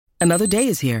Another day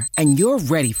is here, and you're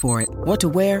ready for it. What to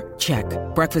wear? Check.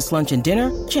 Breakfast, lunch, and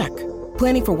dinner? Check.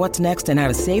 Planning for what's next and how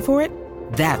to save for it?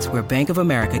 That's where Bank of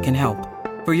America can help.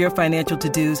 For your financial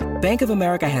to-dos, Bank of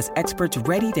America has experts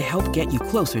ready to help get you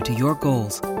closer to your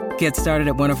goals. Get started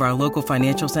at one of our local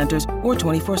financial centers or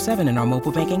 24/7 in our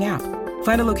mobile banking app.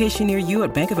 Find a location near you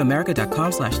at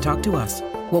bankofamerica.com/talktous.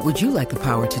 What would you like the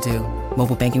power to do?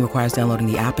 Mobile banking requires downloading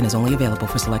the app and is only available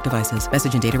for select devices.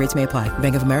 Message and data rates may apply.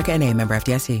 Bank of America N.A., member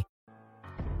FDIC.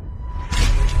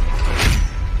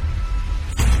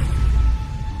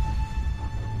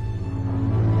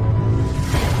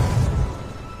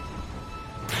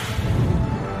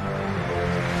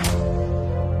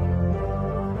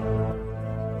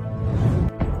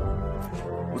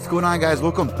 What's going on, guys?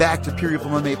 Welcome back to Pure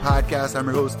Evil MMA Podcast. I'm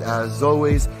your host, as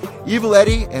always, Evil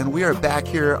Eddie, and we are back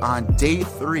here on day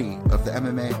 3 of the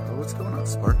MMA. Oh, what's going on,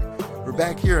 Spark? We're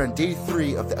back here on day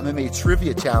 3 of the MMA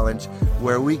Trivia Challenge,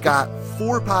 where we got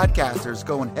 4 podcasters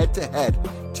going head-to-head,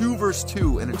 2 versus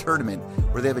 2 in a tournament,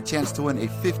 where they have a chance to win a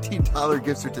 $15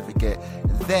 gift certificate.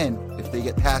 And then, if they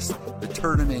get past the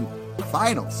tournament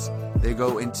finals, they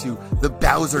go into the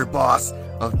Bowser Boss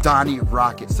of Donnie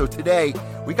Rocket. So today,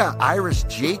 we got Irish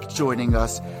Jake joining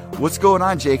us. What's going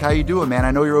on, Jake? How you doing, man?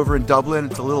 I know you're over in Dublin.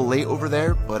 It's a little late over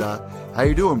there, but how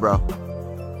you doing, bro?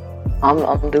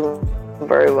 I'm doing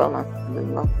very well, man. I'm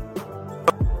doing well.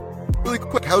 Really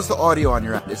quick, how's the audio on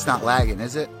your end? It's not lagging,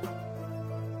 is it?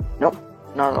 Nope,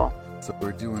 not at all. So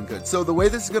we're doing good. So the way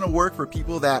this is going to work for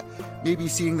people that may be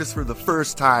seeing this for the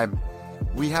first time,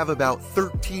 we have about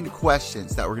 13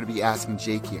 questions that we're going to be asking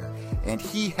Jake here. And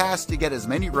he has to get as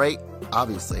many right,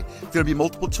 obviously. It's going to be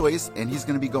multiple choice, and he's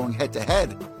going to be going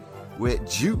head-to-head with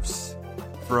Juice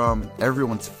from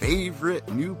everyone's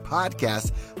favorite new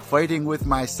podcast, Fighting With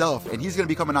Myself. And he's going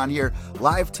to be coming on here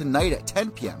live tonight at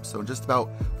 10 p.m., so in just about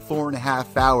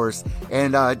 4.5 hours.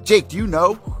 And Jake, do you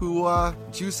know who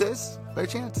Juice is, by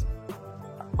chance?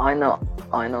 I know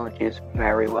Juice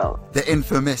very well. The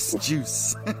infamous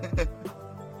Juice.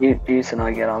 Juice and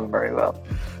I get on very well.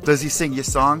 Does he sing you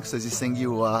songs? Does he sing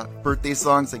you birthday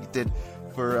songs like he did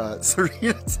for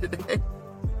Serena today?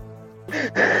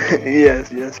 Yes,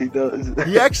 he does.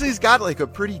 He actually's got like a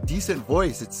pretty decent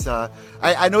voice. It's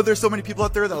I know there's so many people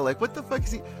out there that are like, what the fuck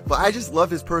is he? But I just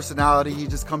love his personality. He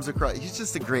just comes across. He's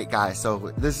just a great guy.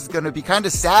 So this is gonna be kind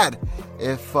of sad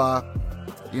if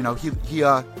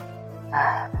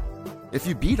if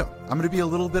you beat him. I'm going to be a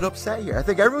little bit upset here. I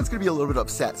think everyone's going to be a little bit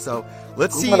upset. So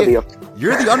let's see if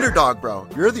you're the underdog, bro.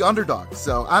 You're the underdog.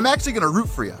 So I'm actually going to root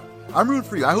for you. I'm rooting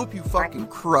for you. I hope you fucking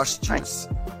crush Juice.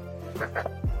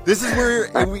 This is where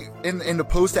in the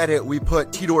post edit we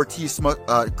put Tito Ortiz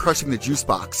crushing the juice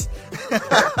box. That's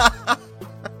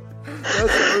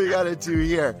what we got to do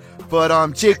here.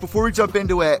 But Jake, before we jump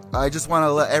into it, I just want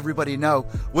to let everybody know,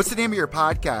 what's the name of your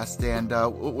podcast and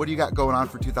what do you got going on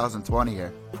for 2020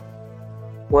 here?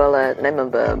 Well, name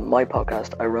of my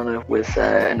podcast, I run it with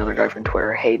another guy from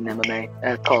Twitter, Hayden MMA,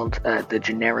 called the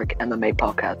Generic MMA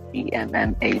Podcast,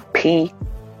 GMMAP.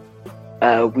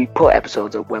 We put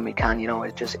episodes up when we can,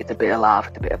 it's a bit of laugh,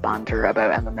 it's a bit of banter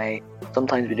about MMA.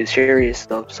 Sometimes we do serious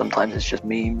stuff, sometimes it's just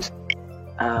memes.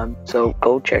 So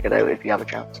go check it out if you have a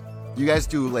chance. You guys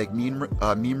do like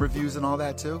meme reviews and all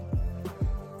that too?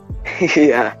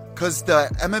 Yeah. Because the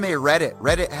MMA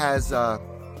Reddit has a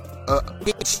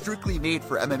page strictly made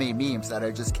for MMA memes that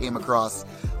I just came across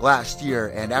last year.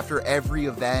 And after every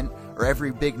event or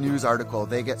every big news article,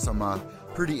 they get some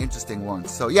pretty interesting ones.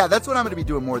 So yeah, that's what I'm going to be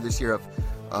doing more this year, of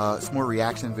some more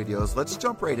reaction videos. Let's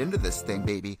jump right into this thing,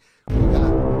 baby.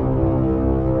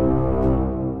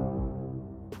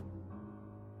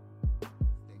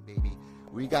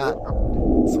 We got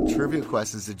some trivia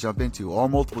questions to jump into, all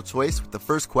multiple choice with the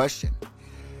first question.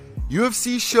 The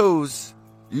UFC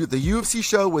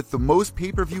show with the most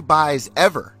pay-per-view buys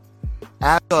ever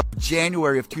as of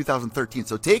January of 2013.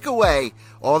 So take away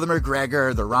all the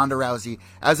McGregor, the Ronda Rousey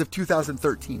as of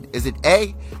 2013. Is it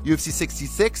A, UFC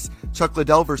 66, Chuck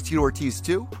Liddell versus Tito Ortiz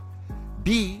 2?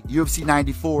 B, UFC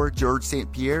 94, George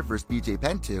St. Pierre versus BJ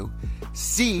Penn 2?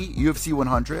 C, UFC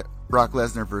 100, Brock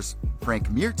Lesnar versus Frank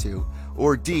Mir 2?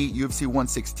 Or D, UFC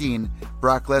 116,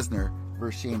 Brock Lesnar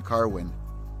versus Shane Carwin?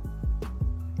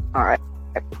 All right.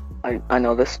 I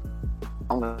know this.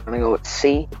 I'm going to go with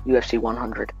C, UFC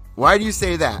 100. Why do you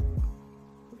say that?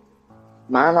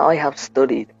 Man, I have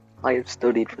studied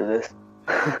for this.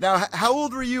 Now, how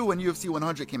old were you when UFC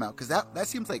 100 came out? Because that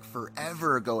seems like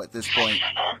forever ago at this point.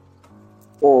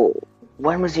 Oh,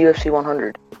 when was UFC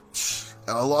 100?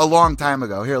 A long time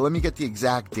ago. Here, let me get the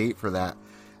exact date for that.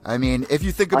 I mean, if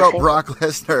you think about Brock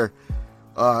Lesnar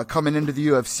coming into the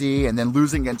UFC and then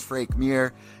losing against Frank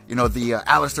Mir. You know, the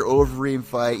Alistair Overeem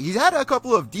fight. He's had a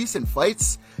couple of decent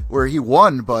fights where he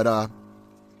won, but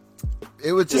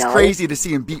it was just crazy to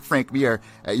see him beat Frank Mir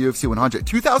at UFC 100.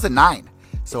 2009.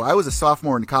 So I was a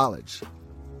sophomore in college.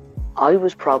 I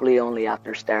was probably only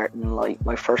after starting like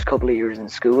my first couple of years in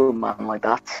school, man. Like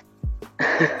that's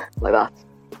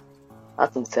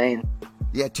that's insane.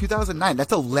 Yeah, 2009.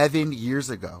 That's 11 years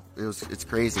ago. It's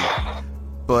crazy.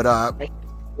 But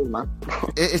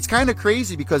it's kind of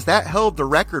crazy because that held the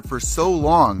record for so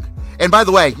long. And by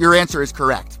the way, your answer is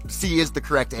correct. C is the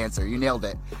correct answer. You nailed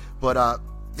it. But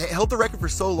it held the record for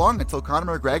so long until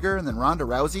Conor McGregor and then Ronda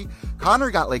Rousey.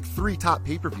 Conor got like 3 top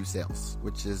pay-per-view sales,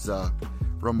 which is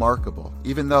remarkable,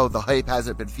 even though the hype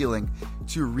hasn't been feeling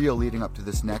too real leading up to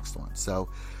this next one. So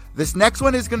this next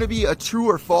one is going to be a true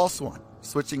or false one.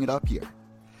 Switching it up here.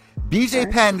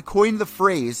 BJ Penn coined the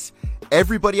phrase,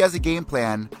 "Everybody has a game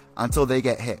plan until they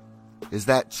get hit." Is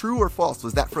that true or false?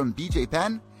 Was that from BJ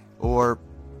Penn or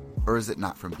is it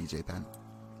not from BJ Penn?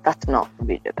 That's not from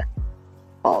BJ Penn.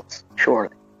 False,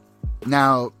 surely.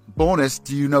 Now, bonus,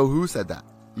 do you know who said that?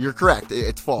 You're correct.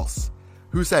 It's false.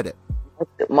 Who said it?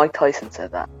 Mike Tyson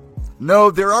said that.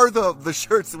 No, there are the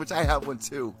shirts, which I have one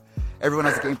too. Everyone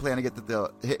has a game plan to get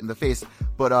the hit in the face.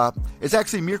 But it's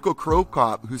actually Mirko Cro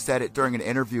Cop who said it during an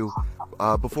interview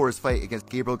before his fight against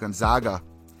Gabriel Gonzaga.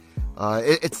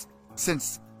 It's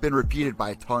since been repeated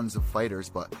by tons of fighters,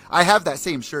 but I have that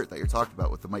same shirt that you're talking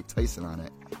about with the Mike Tyson on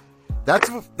it.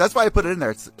 That's why I put it in there.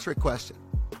 It's a trick question.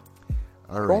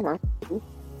 All right. Cool,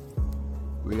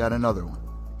 we got another one.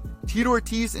 Tito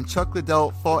Ortiz and Chuck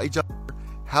Liddell fought each other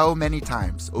how many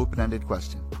times? Open-ended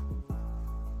question.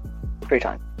 3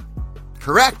 times.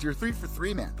 Correct. You're 3 for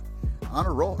 3, man. On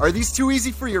a roll. Are these too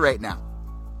easy for you right now?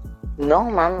 No,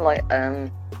 man. Like, I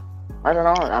don't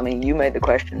know. I mean, you made the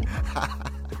question.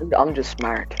 I'm just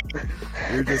smart.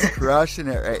 You're just crushing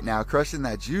it right now. Crushing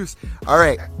that juice. All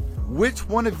right. Which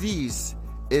one of these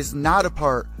is not a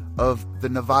part of the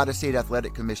Nevada State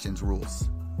Athletic Commission's rules?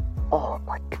 Oh,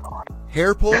 my God.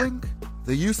 Hair pulling,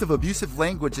 the use of abusive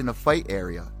language in a fight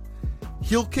area,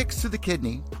 heel kicks to the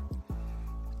kidney,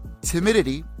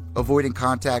 timidity, avoiding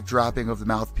contact, dropping of the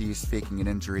mouthpiece, faking an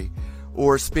injury,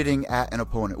 or spitting at an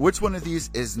opponent. Which one of these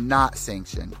is not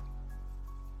sanctioned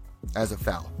as a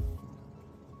foul?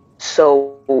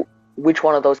 So, which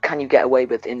one of those can you get away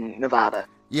with in Nevada?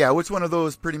 Yeah, which one of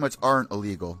those pretty much aren't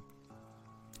illegal?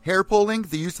 Hair pulling,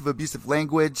 the use of abusive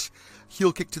language,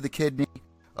 heel kick to the kidney,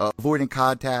 avoiding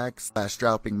contact, /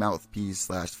 dropping mouthpiece,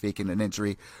 / faking an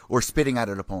injury, or spitting at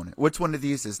an opponent. Which one of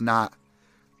these is not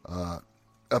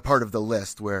a part of the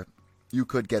list where you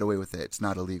could get away with it? It's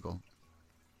not illegal.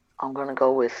 I'm going to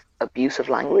go with abusive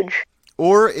language.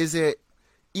 Or is it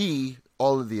E,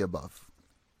 all of the above?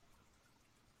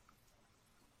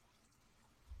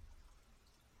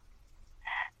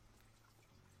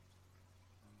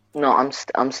 No,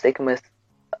 I'm sticking with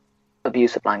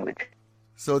abusive language.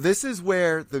 So this is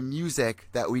where the music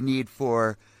that we need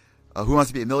for Who Wants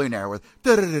to Be a Millionaire with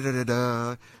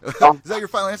da-da-da-da-da-da. Is that your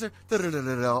final answer?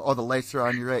 Da-da-da-da-da. All the lights are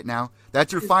on you right now.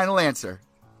 That's your final answer.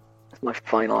 That's my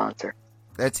final answer.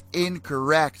 That's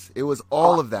incorrect. It was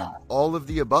all of them. All of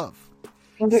the above.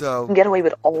 You can get away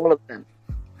with all of them.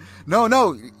 No.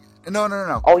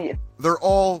 Oh, yeah. They're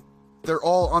all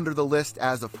under the list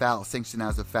as a foul, sanctioned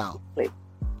as a foul. Wait,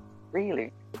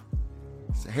 really?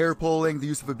 So hair pulling, the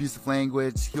use of abusive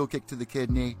language, heel kick to the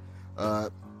kidney,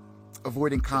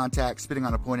 avoiding contact, spitting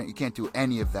on opponent. You can't do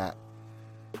any of that.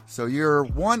 So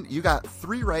you got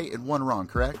 3 right and 1 wrong,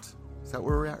 correct? Is that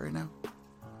where we're at right now?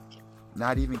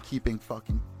 Not even keeping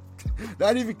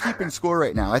score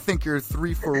right now. I think you're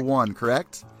 3 for 1,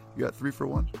 correct? You got 3 for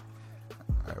 1? All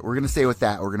right, we're going to stay with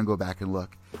that. We're going to go back and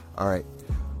look. All right.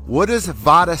 What does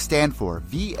VADA stand for?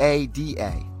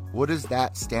 VADA. What does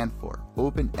that stand for?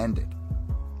 Open-ended.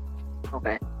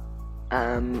 Okay.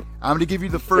 I'm going to give you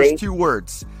the first 2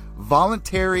 words.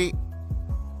 Voluntary.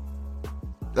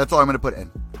 That's all I'm going to put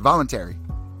in. Voluntary.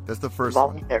 That's the first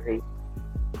Voluntary.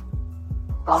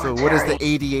 one. So what does the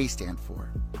ADA stand for?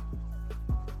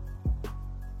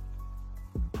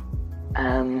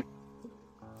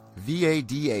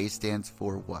 VADA stands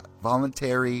for what?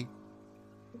 Voluntary.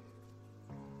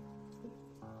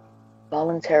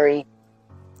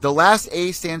 The last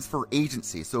A stands for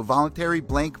agency. So voluntary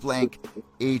blank blank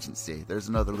agency. There's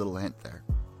another little hint there.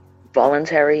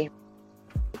 Voluntary.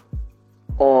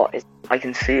 Oh, I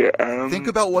can see it. Think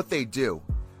about what they do.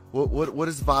 What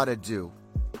does VADA do?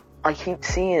 I keep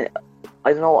seeing,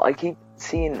 I don't know, I keep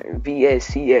seeing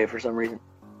VACA for some reason.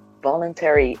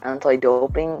 Voluntary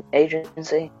Anti-Doping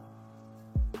Agency.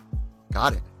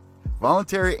 Got it.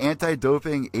 Voluntary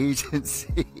Anti-Doping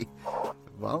Agency.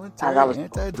 Voluntary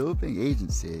Anti-Doping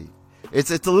Agency.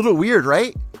 It's a little weird,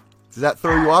 right? Does that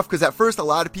throw you off? Because at first a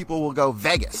lot of people will go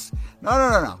Vegas.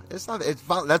 No. It's not.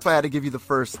 That's why I had to give you the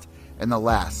first and the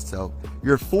last. So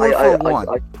you're 4 for 1.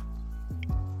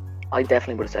 I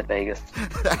definitely would have said Vegas.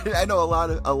 I know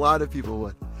a lot of people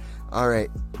would. All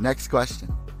right, next question.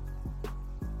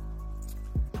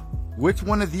 Which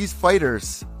one of these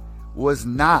fighters was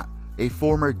not a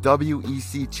former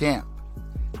WEC champ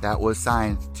that was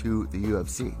signed to the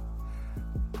UFC?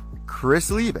 Chris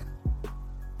Lieben,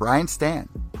 Brian Stann,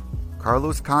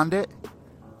 Carlos Condit,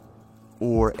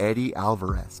 or Eddie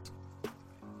Alvarez?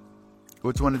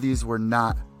 Which one of these were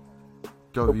not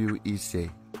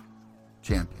WEC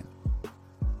champion?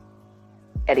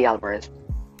 Eddie Alvarez.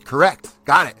 Correct.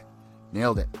 Got it.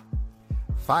 Nailed it.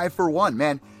 5 for 1,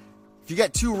 man. If you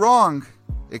get 2 wrong,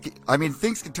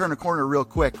 things can turn a corner real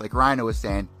quick, like Rhino was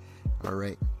saying. All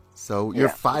right. So you're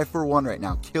 5 for 1 right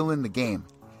now, killing the game.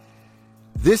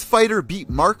 This fighter beat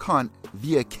Mark Hunt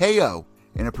via KO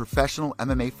in a professional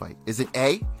MMA fight. Is it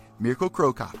A, Mirko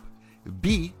Cro Cop,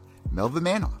 B, Melvin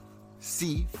Manhoff,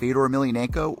 C, Fedor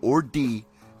Emelianenko, or D,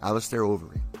 Alistair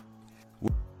Overeem?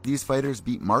 These fighters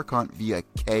beat Mark Hunt via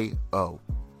KO.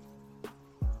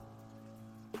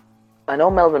 I know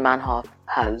Melvin Manhoff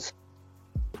has,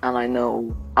 and I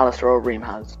know Alistair Overeem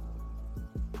has.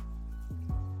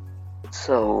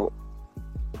 So,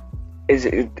 is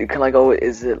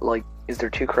there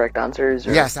 2 correct answers?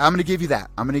 Or? Yes, I'm going to give you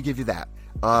that.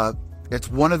 It's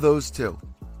one of those 2.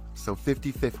 So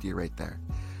 50-50 right there.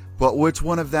 But which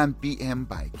one of them beat him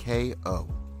by KO?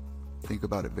 Think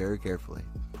about it very carefully.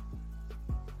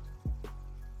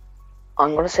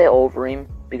 I'm going to say Overeem,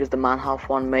 because the Manhoff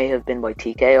one may have been by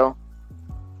TKO.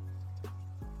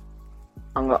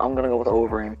 I'm going to go with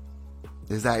Overeem.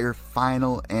 Is that your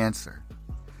final answer?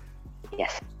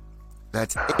 Yes.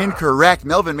 That's incorrect.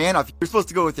 Melvin Manhoff, you're supposed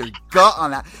to go with your gut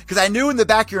on that. Because I knew in the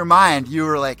back of your mind, you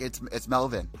were like, it's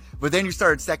Melvin. But then you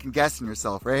started second guessing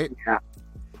yourself, right? Yeah.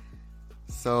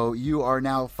 So you are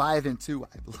now 5 and 2, I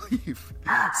believe.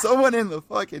 Someone in the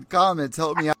fucking comments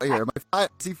help me out here. Is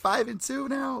he 5 and 2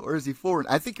 now, or is he 4?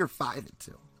 I think you're 5 and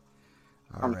 2.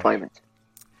 I'm 5 and 2.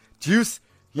 Juice,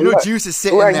 Juice is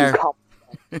sitting there.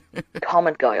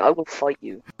 Comment guy, I will fight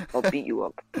you. I'll beat you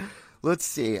up. Let's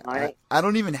see. I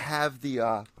don't even have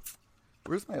the.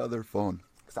 Where's my other phone?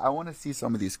 Because I want to see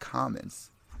some of these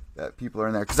comments that people are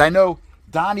in there. Because I know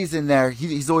Donnie's in there.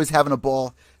 He's always having a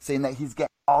ball, saying that he's getting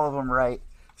all of them right.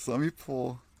 So let me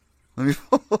pull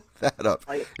that up.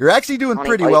 You're actually doing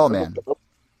pretty well, man.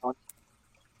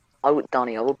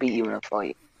 Donnie, I will beat you in a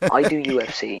fight. I do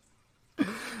UFC.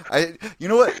 You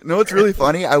know what's really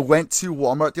funny? I went to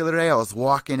Walmart the other day. I was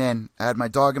walking in. I had my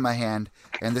dog in my hand,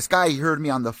 and this guy, he heard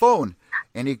me on the phone,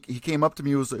 and he came up to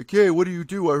me. He was like, "Hey, what do you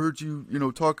do? I heard you,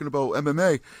 talking about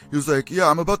MMA." He was like,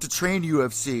 "Yeah, I'm about to train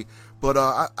UFC, but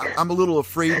I'm a little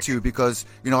afraid to because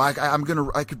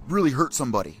I could really hurt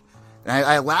somebody." And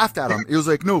I laughed at him. He was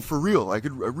like, "No, for real, I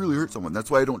really hurt someone. That's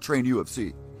why I don't train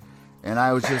UFC." And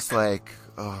I was just like,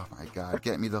 "Oh my God,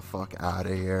 get me the fuck out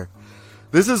of here."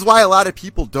 This is why a lot of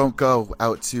people don't go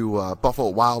out to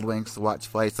Buffalo Wild Wings to watch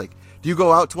fights. Like, do you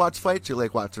go out to watch fights? Or you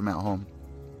like watch them at home?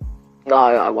 No,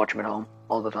 I watch them at home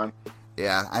all the time.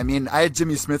 Yeah, I mean, I had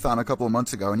Jimmy Smith on a couple of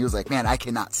months ago, and he was like, "Man, I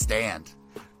cannot stand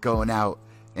going out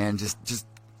and just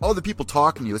all the people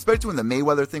talking to you, especially when the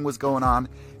Mayweather thing was going on.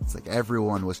 It's like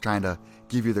everyone was trying to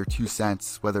give you their 2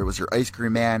 cents, whether it was your ice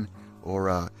cream man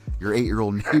or your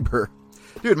 8-year-old neighbor.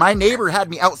 Dude, my neighbor had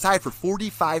me outside for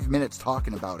 45 minutes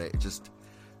talking about it. It just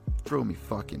drove me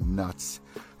fucking nuts.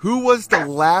 Who was the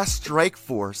last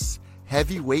Strikeforce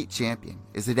heavyweight champion?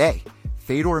 Is it A,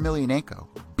 Fedor Emelianenko,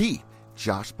 B,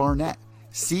 Josh Barnett,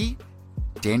 C,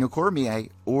 Daniel Cormier,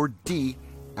 or D,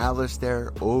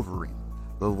 Alistair Overeem?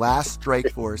 The last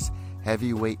Strikeforce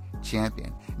heavyweight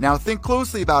champion. Now think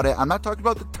closely about it. I'm not talking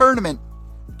about the tournament.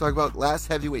 I'm talking about last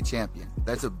heavyweight champion.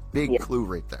 That's a big clue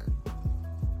right there.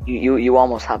 You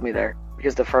almost had me there,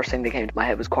 because the first thing that came to my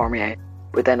head was Cormier.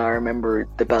 But then I remember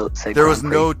the belt. There was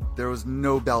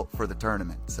no belt for the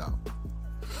tournament, so.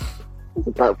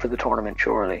 The belt for the tournament,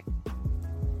 surely.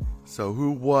 So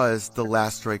who was the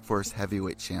last Strikeforce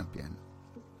heavyweight champion?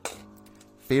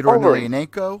 Fedor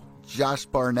Emelianenko, Josh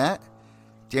Barnett,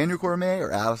 Daniel Cormier,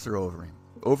 or Alistair Overeem?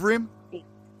 Overeem?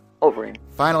 Overeem.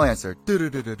 Final answer.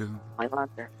 Final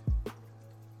answer.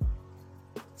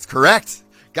 It's correct.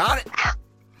 Got it.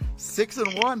 6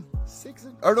 and 1.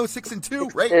 6 and 2,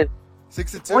 right?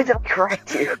 6 and 2. Why did I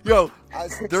correct you? Yo,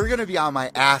 they're gonna be on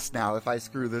my ass now if I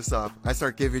screw this up. I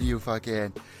start giving you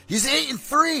fucking. He's 8 and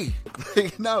 3.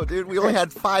 Like, no, dude, we only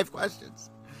had 5 questions.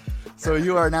 So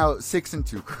you are now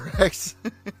 6-2, correct?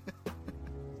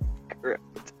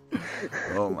 Correct.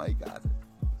 Oh my god.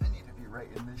 I need to be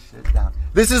writing this shit down.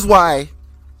 This is why,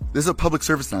 this is a public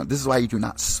service now. This is why you do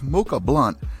not smoke a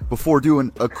blunt before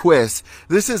doing a quiz.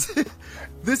 This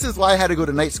is why I had to go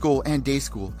to night school and day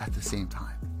school at the same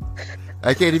time.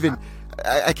 I can't even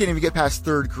get past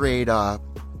third grade. I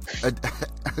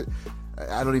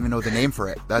don't even know the name for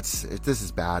it. This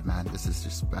is bad, man. This is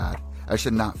just bad. I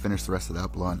should not finish the rest of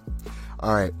that blunt.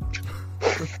 All right.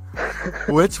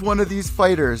 Which one of these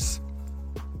fighters?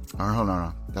 Oh, hold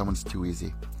on. That one's too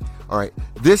easy. All right.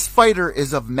 This fighter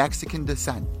is of Mexican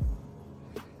descent.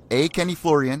 A. Kenny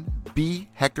Florian. B.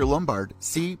 Hector Lombard.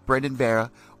 C. Brendan Vera.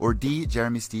 Or D.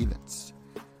 Jeremy Stevens.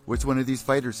 Which one of these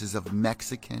fighters is of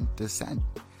Mexican descent?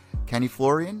 Kenny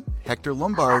Florian, Hector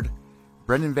Lombard,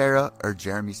 Brendan Vera, or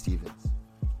Jeremy Stevens?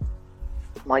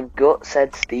 My gut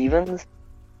said Stevens,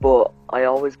 but I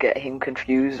always get him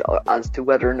confused as to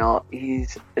whether or not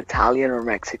he's Italian or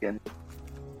Mexican.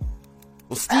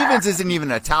 Well, Stevens isn't even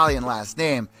an Italian last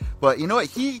name, but you know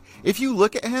what? If you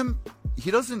look at him, he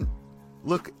doesn't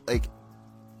look like,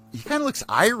 he kind of looks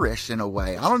Irish in a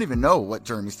way. I don't even know what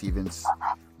Jeremy Stevens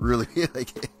really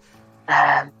like.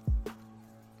 I'm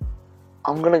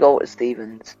gonna go with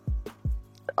Stevens.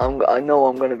 I know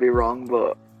I'm gonna be wrong,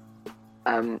 but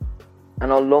I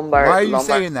know Lombard. Why are you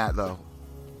saying that though?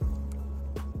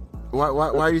 Why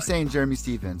are you saying Jeremy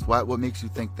Stevens? What makes you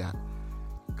think that?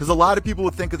 Because a lot of people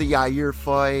would think of the Yair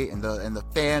fight and the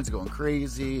fans going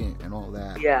crazy and all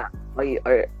that. Yeah, I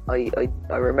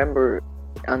remember,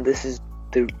 and this is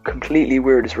the completely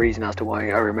weirdest reason as to why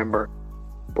I remember.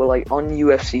 But like on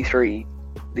UFC 3,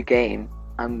 the game,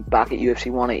 and back at UFC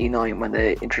 189 when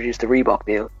they introduced the Reebok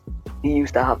deal, he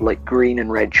used to have like green and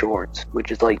red shorts,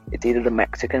 which is like, it's either the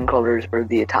Mexican colors or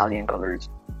the Italian colors.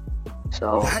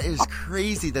 So that is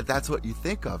crazy that's what you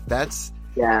think of.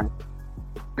 Yeah.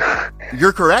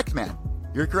 You're correct, man.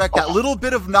 You're correct. That little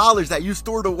bit of knowledge that you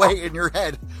stored away in your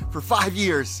head for 5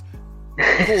 years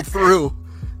pulled through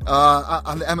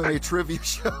on the MMA trivia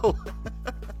show.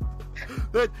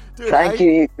 Dude, thank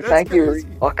you, crazy.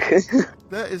 Reebok.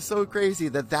 That is so crazy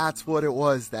that's what it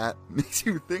was that makes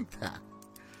you think that.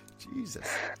 Jesus.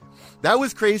 That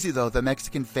was crazy, though, the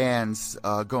Mexican fans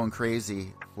going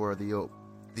crazy for the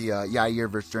Yair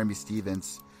versus Jeremy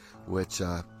Stevens, which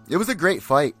it was a great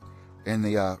fight in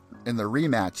the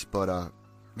rematch, but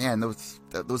man,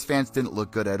 those fans didn't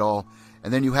look good at all.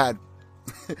 And then you had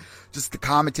just the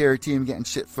commentary team getting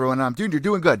shit thrown on them. Dude, you're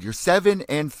doing good. You're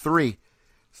 7-3.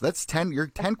 So that's 10. You're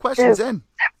 10 questions in.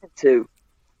 7-2.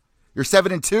 You're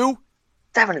 7-2?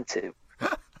 7-2.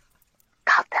 God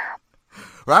damn.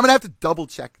 Well, I'm gonna have to double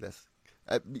check this.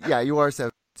 Yeah, you are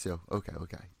 7-2.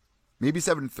 Okay. Maybe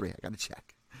 7-3. I gotta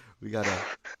check. We gotta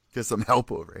get some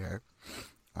help over here.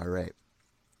 All right.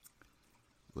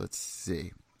 Let's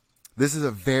see. This is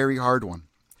a very hard one.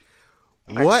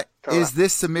 What is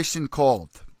this submission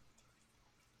called?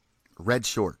 Red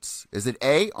shorts. Is it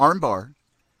A, armbar,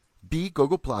 B,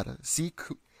 gogoplata, C,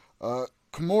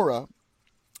 kimura,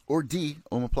 or D,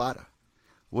 omoplata?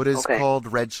 What is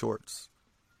called red shorts?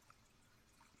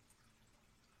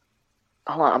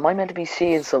 Hold on, am I meant to be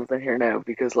seeing something here now?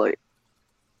 Because, like...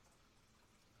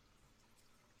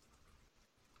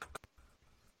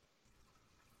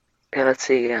 Okay, let's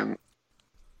see,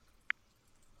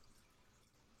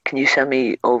 can you send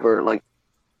me over, like,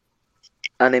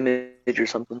 an image or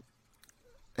something?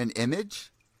 An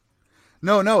image?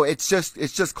 No, it's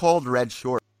just called red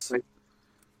shorts. Right.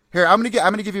 Here, I'm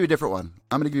gonna give you a different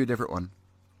one.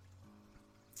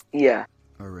 Yeah.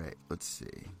 All right, let's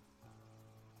see.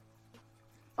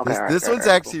 Okay, this one's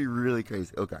actually really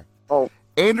crazy. Okay. Oh.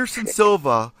 Anderson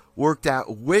Silva worked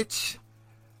at which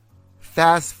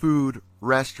fast food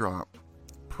restaurant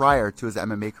prior to his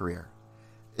MMA career?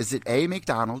 Is it A,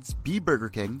 McDonald's, B, Burger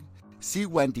King, C,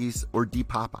 Wendy's, or D,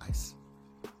 Popeyes?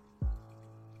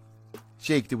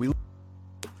 Jake, did we...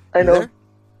 I know. There?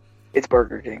 It's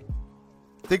Burger King.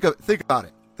 Think about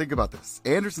it. Think about this.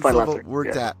 Anderson Silva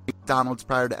worked at McDonald's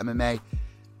prior to MMA.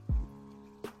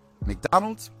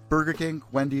 McDonald's, Burger King,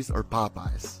 Wendy's, or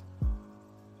Popeyes?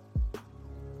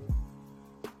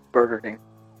 Burger King.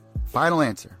 Final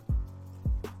answer.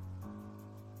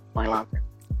 Final answer.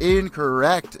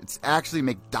 Incorrect. It's actually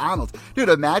McDonald's. Dude,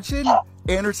 imagine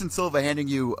Anderson Silva handing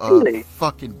you a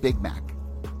fucking Big Mac.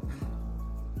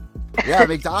 Yeah,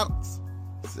 McDonald's.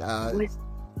 It's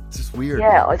just weird.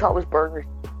 Yeah, man. I thought it was Burger.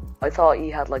 I thought he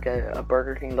had like a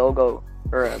Burger King logo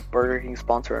or a Burger King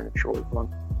sponsor on the short one.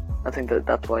 I think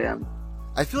that's why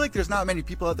I feel like there's not many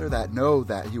people out there that know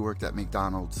that he worked at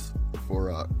McDonald's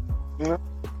for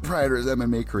prior to his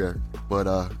MMA career.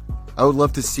 But I would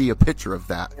love to see a picture of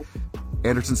that.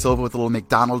 Anderson Silva with a little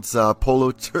McDonald's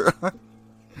polo shirt on.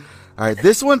 All right,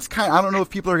 this one's kind of, I don't know if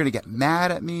people are going to get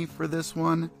mad at me for this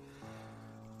one.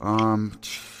 I'm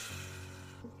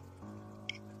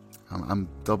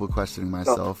double questioning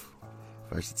myself,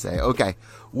 if I should say. Okay,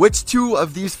 which two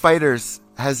of these fighters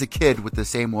has a kid with the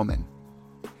same woman?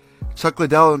 Chuck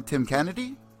Liddell and Tim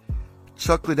Kennedy?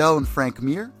 Chuck Liddell and Frank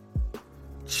Mir?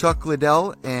 Chuck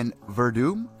Liddell and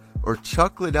Verdum? Or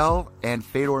Chuck Liddell and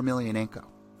Fedor Emelianenko?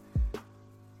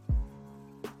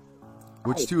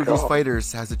 Which two of these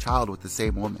fighters has a child with the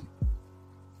same woman?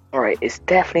 Alright, it's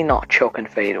definitely not Chuck and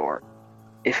Fedor.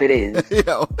 If it is...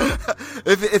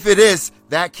 if it is,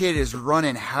 that kid is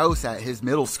running house at his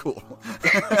middle school.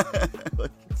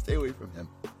 Like, stay away from him.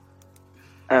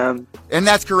 And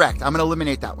that's correct. I'm going to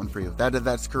eliminate that one for you.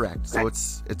 That's correct. So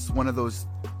it's one of those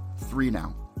three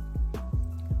now.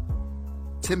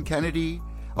 Tim Kennedy.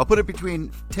 I'll put it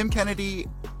between Tim Kennedy,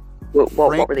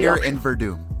 Frank Mir, and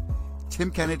Verdum.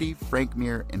 Tim Kennedy, Frank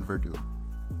Mir, and Verdum.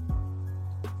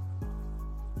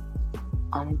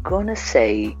 I'm gonna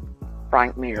say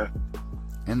Frank Mir.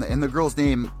 And the girl's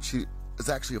name, she is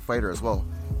actually a fighter as well.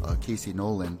 Casey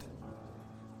Noland.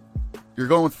 You're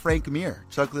going with Frank Mir.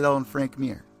 Chuck Liddell and Frank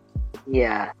Mir.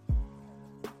 Yeah.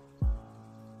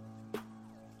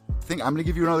 I'm going to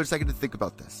give you another second to think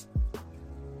about this.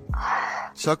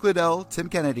 Chuck Liddell, Tim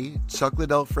Kennedy, Chuck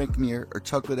Liddell, Frank Mir, or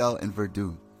Chuck Liddell and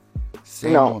Verdum.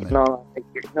 Same woman.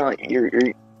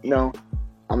 No.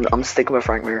 I'm sticking with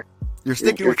Frank Mir. You're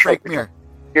sticking with Frank Mir.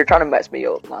 You're trying to mess me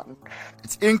up, man.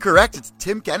 It's incorrect. It's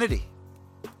Tim Kennedy.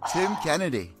 Tim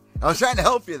Kennedy. I was trying to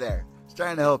help you there.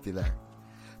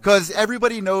 Because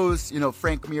everybody knows,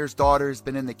 Frank Mir's daughter's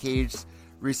been in the cage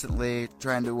recently,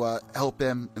 trying to help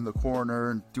him in the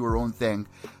corner and do her own thing.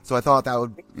 So I thought that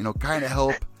would, kind of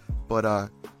help. But I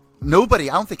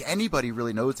don't think anybody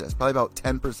really knows this. Probably about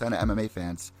 10% of MMA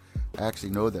fans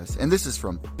actually know this. And this is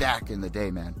from back in the day,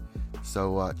 man.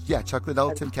 So, Chuck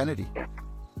Liddell, Tim Kennedy.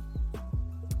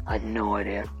 I had no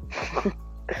idea.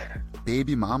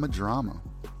 Baby mama drama.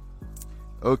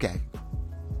 Okay.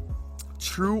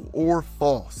 True or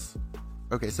false?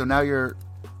 Okay, so now you're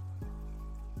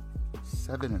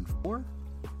 7-4?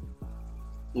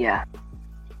 Yeah.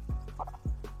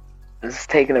 This is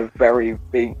taking a very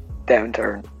big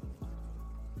downturn.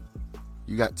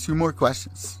 You got two more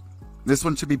questions. This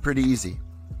one should be pretty easy.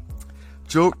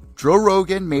 Joe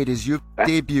Rogan made his UFC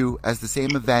debut as the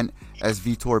same event as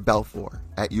Vitor Belfort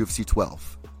at UFC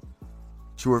 12.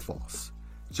 True or false?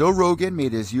 Joe Rogan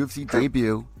made his UFC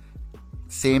debut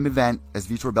same event as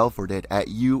Vitor Belfort did at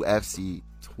UFC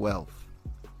 12.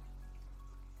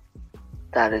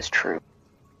 That is true.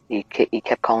 He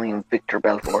kept calling him Victor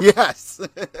Belfort. Yes.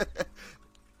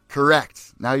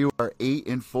 Correct. Now you are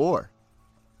 8-4.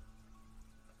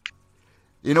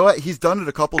 You know what? He's done it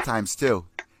a couple times too.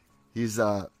 He's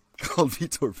called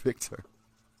Vitor Victor.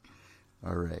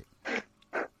 All right.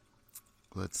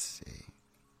 Let's see.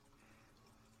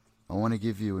 I want to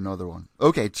give you another one.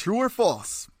 Okay, true or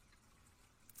false?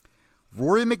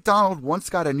 Rory McDonald once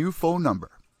got a new phone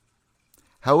number.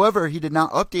 However, he did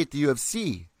not update the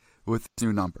UFC with his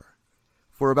new number.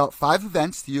 For about 5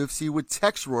 events, the UFC would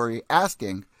text Rory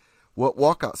asking what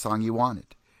walkout song he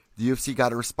wanted. The UFC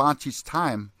got a response each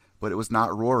time, but it was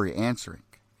not Rory answering.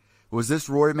 Was this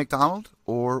Rory McDonald,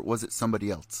 or was it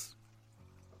somebody else?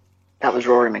 That was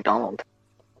Rory McDonald.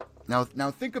 Now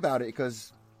think about it,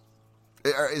 because...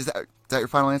 Is that your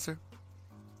final answer?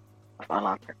 Final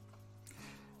answer.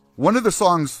 One of the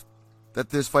songs that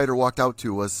this fighter walked out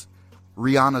to was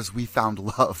Rihanna's We Found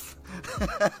Love.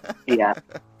 Yeah.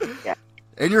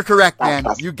 And you're correct, man.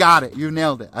 You got it. You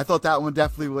nailed it. I thought that one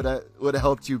definitely would have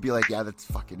helped you be like, yeah, that's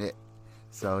fucking it.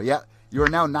 So, yeah, you are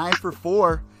now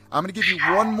 9-4. I'm going to give you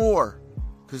one more,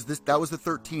 because that was the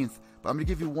 13th. But I'm going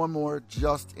to give you one more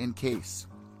just in case.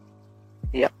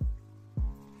 Yep.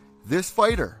 This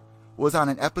fighter was on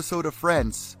an episode of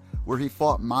Friends where he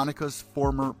fought Monica's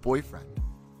former boyfriend.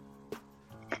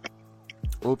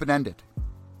 Open-ended.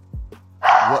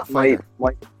 What fighter?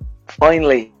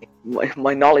 Finally,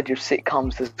 my knowledge of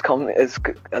sitcoms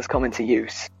has come into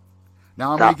use.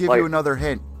 Now I'm going to give you another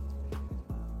hint.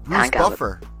 Bruce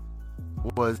Buffer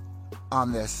was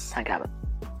on this. Tank Abbott.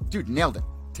 Dude, nailed it.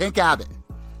 Tank Abbott.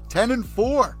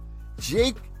 10-4.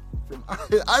 Jake from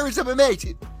Irish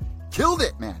MMA killed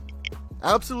it, man.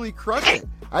 Absolutely crushed it.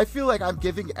 I feel like I'm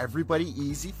giving everybody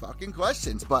easy fucking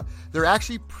questions, but they're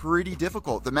actually pretty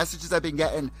difficult. The messages I've been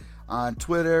getting on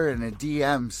Twitter and in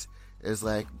DMs is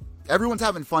like, everyone's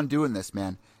having fun doing this,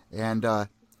 man. And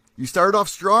you started off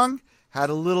strong,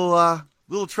 had a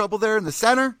little trouble there in the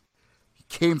center. You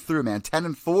came through, man.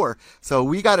 10-4. So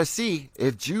we got to see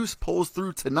if Juice pulls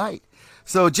through tonight.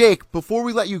 So, Jake, before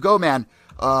we let you go, man,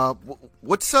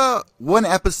 what's one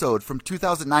episode from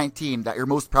 2019 that you're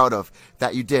most proud of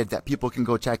that you did that people can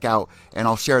go check out? And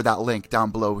I'll share that link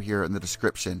down below here in the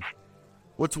description.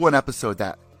 What's one episode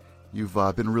that you've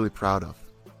been really proud of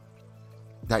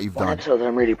that you've done? One episode that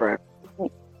I'm really proud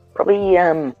of? Probably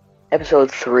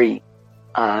episode 3.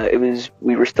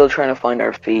 We were still trying to find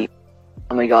our feet,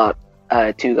 and we got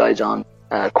 2 guys on,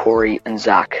 Corey and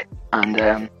Zach,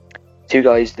 and 2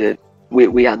 guys that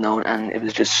we had known, and it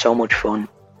was just so much fun,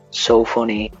 so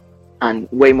funny, and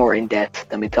way more in depth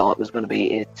than we thought it was going to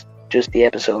be. It's just the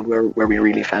episode where we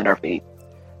really found our feet.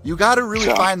 You got to really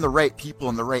find the right people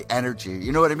and the right energy.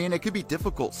 You know what I mean? It could be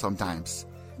difficult sometimes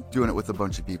doing it with a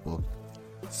bunch of people.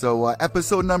 So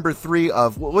episode number 3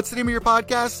 of, what's the name of your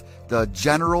podcast? The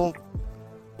Generic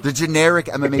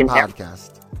MMA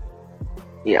Podcast.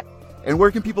 Yeah. And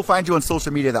where can people find you on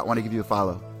social media that want to give you a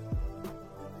follow?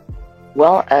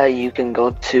 Well, you can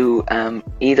go to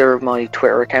either of my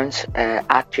Twitter accounts,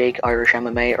 at Jake Irish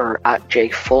MMA or at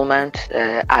Jake Fullmount.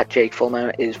 At Jake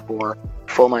Fullmount is for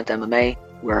Fullmount MMA,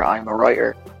 where I'm a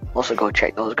writer. Also, go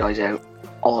check those guys out.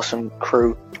 Awesome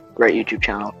crew, great YouTube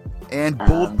channel. And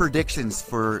bold predictions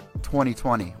for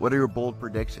 2020. What are your bold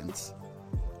predictions?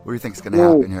 What do you think is going to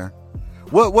happen here?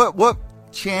 What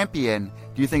champion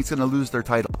do you think is going to lose their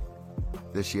title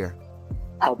this year?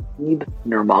 Khabib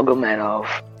Nurmagomedov.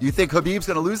 You think Khabib's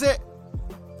going to lose it?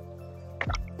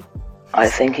 I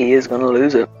think he is going to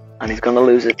lose it, and he's going to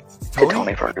lose it to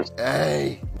Tony Ferguson.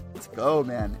 Hey, let's go,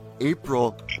 man.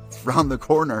 April, it's around the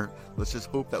corner. Let's just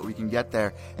hope that we can get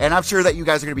there. And I'm sure that you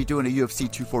guys are going to be doing a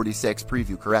UFC 246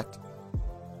 preview, correct?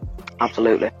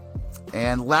 Absolutely.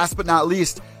 And last but not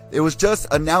least, it was just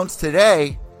announced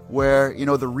today where, the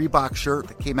Reebok shirt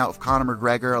that came out of Conor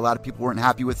McGregor, a lot of people weren't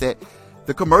happy with it.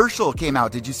 The commercial came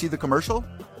out. Did you see the commercial?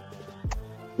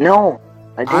 No,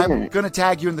 I didn't. I'm going to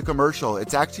tag you in the commercial.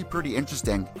 It's actually pretty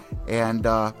interesting. And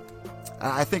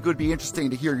I think it would be interesting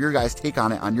to hear your guys' take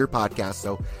on it on your podcast.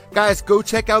 So, guys, go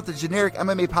check out the Generic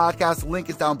MMA Podcast. The link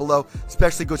is down below.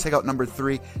 Especially go check out number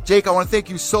 3. Jake, I want to thank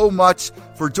you so much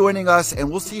for joining us. And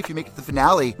we'll see if you make it to the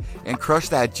finale and crush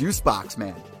that juice box,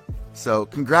 man. So,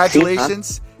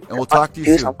 congratulations. And we'll talk to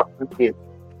you soon.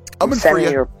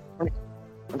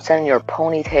 I'm sending your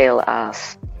ponytail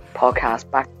ass podcast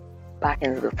back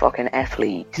into the fucking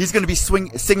athlete. He's going to be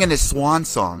singing his swan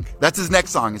song. That's his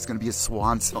next song. It's going to be a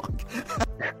swan song.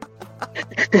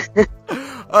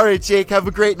 All right, Jake, have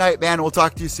a great night, man. We'll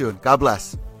talk to you soon. God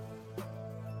bless.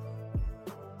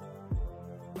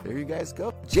 There you guys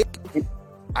go. Jake,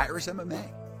 Irish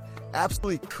MMA.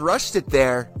 Absolutely crushed it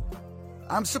there.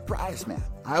 I'm surprised, man.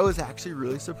 I was actually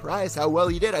really surprised how well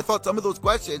he did. I thought some of those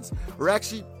questions were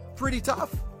actually pretty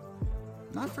tough.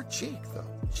 Not for Jake, though.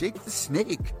 Jake the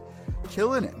Snake.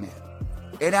 Killing it, man.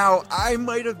 And now, I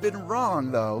might have been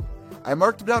wrong, though. I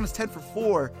marked him down as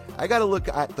 10-4. I got to look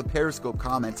at the Periscope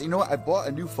comments. You know what? I bought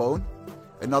a new phone.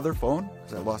 Another phone.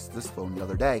 Because I lost this phone the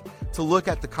other day. To look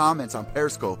at the comments on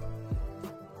Periscope.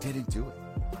 Didn't do it.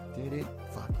 Didn't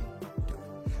fucking do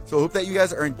it. So I hope that you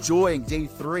guys are enjoying day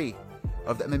 3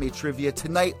 of the MMA Trivia.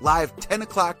 Tonight, live 10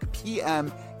 o'clock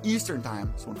p.m. Eastern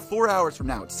Time. So in 4 hours from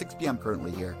now, it's 6 p.m.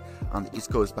 currently here on the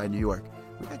East Coast by New York.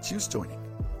 We got Juice joining.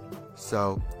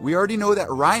 So we already know that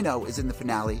Rhino is in the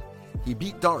finale. He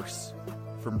beat Darce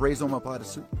from Brazen Omoplata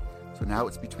Soup. So now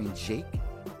it's between Jake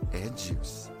and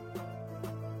Juice.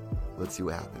 Let's see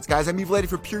what happens. Guys, I'm Evil Eddie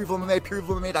for Pure Evil MMA,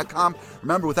 pureevilmma.com.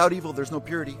 Remember, without evil, there's no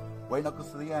purity. White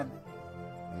knuckles to the end.